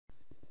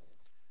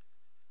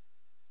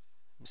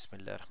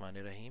Bismillah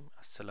Rahmanir Rahim.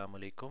 Assalamu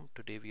alaikum.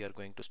 Today we are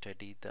going to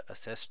study the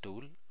Assess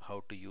tool,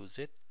 how to use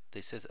it.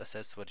 This is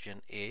Assess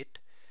version 8.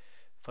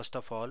 First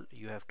of all,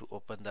 you have to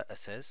open the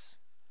Assess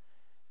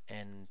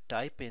and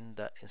type in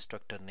the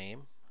instructor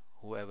name,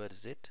 whoever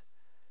is it.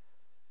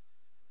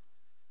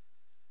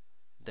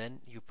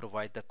 Then you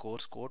provide the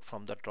course code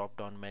from the drop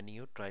down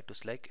menu. Try to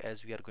select,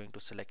 as we are going to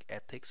select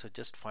ethics, so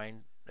just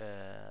find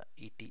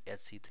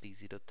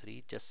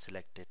ETHC303, just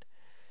select it.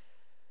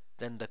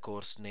 Then the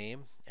course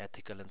name,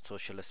 ethical and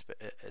social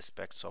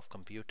aspects of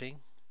computing.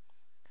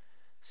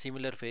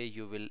 Similar way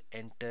you will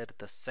enter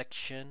the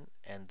section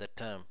and the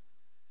term.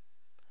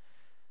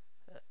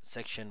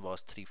 Section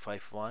was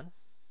 351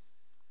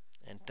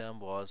 and term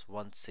was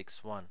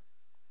 161.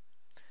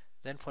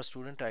 Then for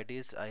student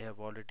IDs, I have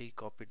already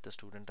copied the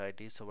student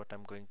IDs, so what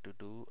I'm going to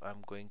do,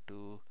 I'm going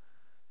to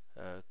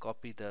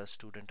copy the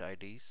student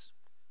IDs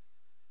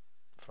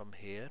from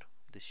here,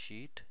 this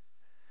sheet,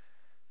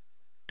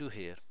 to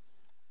here.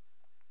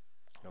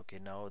 Okay,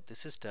 now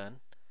this is done.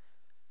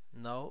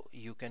 Now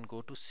you can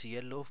go to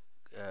CLO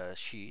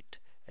sheet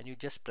and you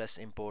just press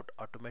import.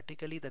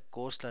 Automatically the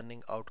course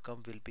learning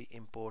outcome will be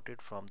imported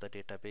from the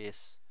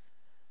database,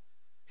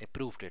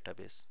 approved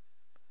database.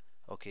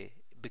 Okay,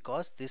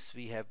 because this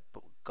we have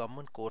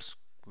common course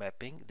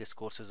mapping. This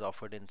course is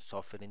offered in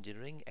software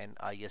engineering and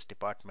IS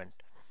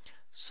department.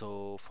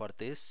 So for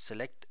this,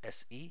 select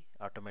SE,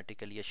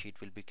 automatically a sheet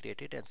will be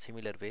created, and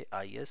similar way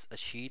IS, a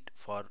sheet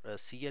for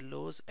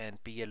CLOs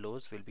and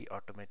PLOs will be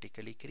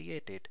automatically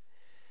created.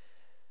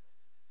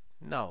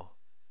 Now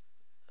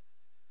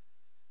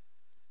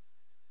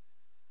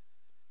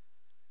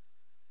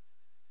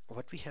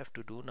what we have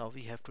to do now,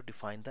 we have to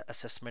define the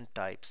assessment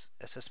types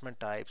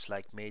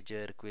like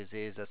major,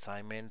 quizzes,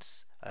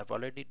 assignments. I've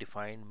already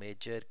defined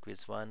major,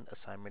 quiz 1,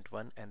 assignment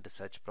 1 and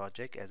research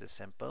project as a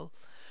sample.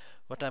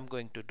 What I'm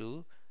going to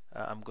do,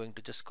 I'm going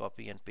to just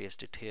copy and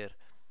paste it here.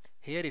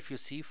 If you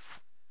see,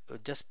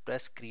 just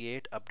press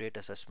create update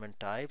assessment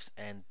types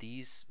and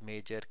these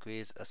major,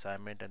 quiz,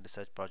 assignment and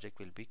research project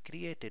will be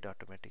created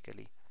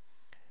automatically.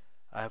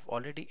 I have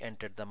already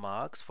entered the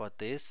marks for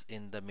this.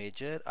 In the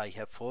major, I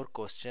have 4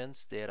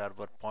 questions. There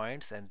were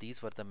points and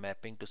these were the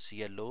mapping to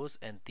CLOs,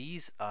 and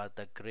these are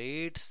the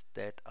grades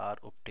that are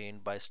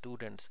obtained by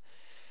students.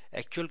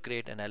 Actual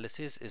grade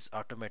analysis is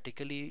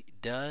automatically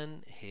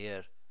done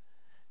here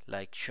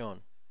like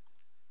shown.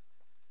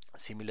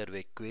 Similar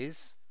way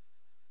quiz,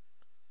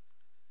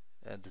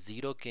 the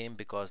 0 came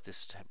because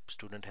this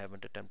student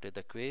haven't attempted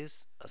the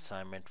quiz.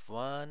 Assignment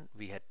 1,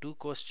 we had 2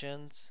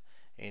 questions.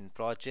 In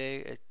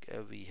project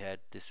we had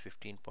this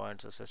 15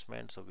 points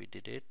assessment, so we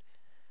did it.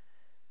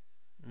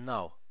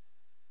 Now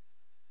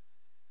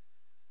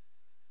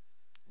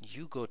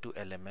you go to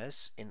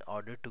LMS in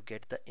order to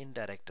get the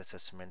indirect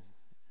assessment,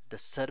 the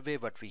survey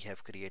what we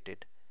have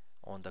created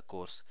on the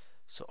course.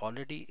 So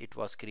already it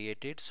was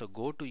created, so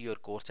go to your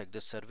course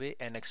exit survey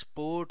and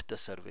export the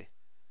survey.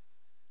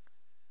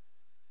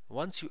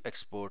 Once you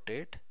export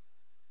it,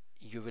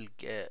 you will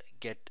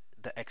get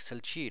the Excel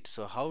sheet.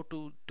 So how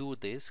to do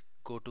this,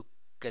 go to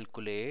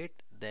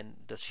calculate, then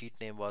the sheet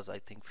name was I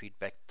think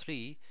feedback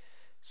 3,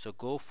 so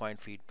go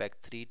find feedback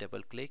 3,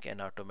 double click,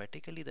 and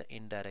automatically the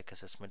indirect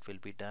assessment will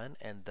be done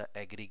and the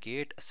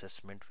aggregate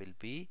assessment will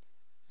be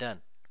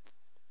done.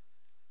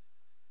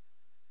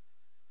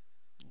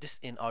 This,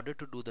 in order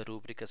to do the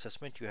rubric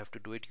assessment, you have to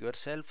do it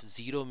yourself.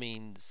 0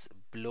 means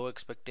below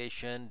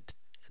expectation,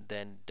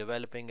 then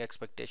developing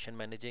expectation,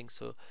 managing.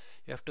 So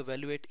you have to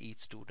evaluate each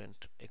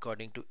student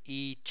according to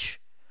each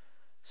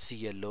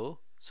CLO.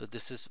 So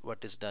this is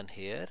what is done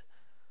here.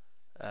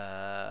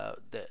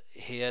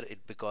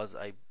 Because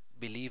I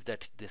believe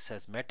that this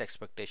has met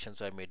expectations,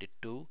 so I made it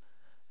 2,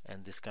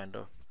 and this kind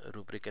of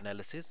rubric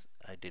analysis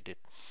I did it.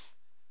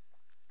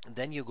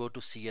 Then you go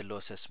to CLO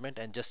assessment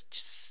and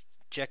just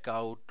check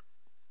out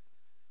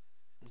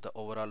the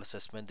overall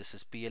assessment. This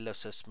is PLO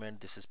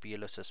assessment, this is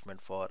PLO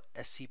assessment for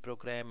SC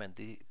program, and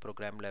the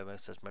program level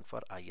assessment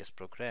for IS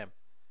program.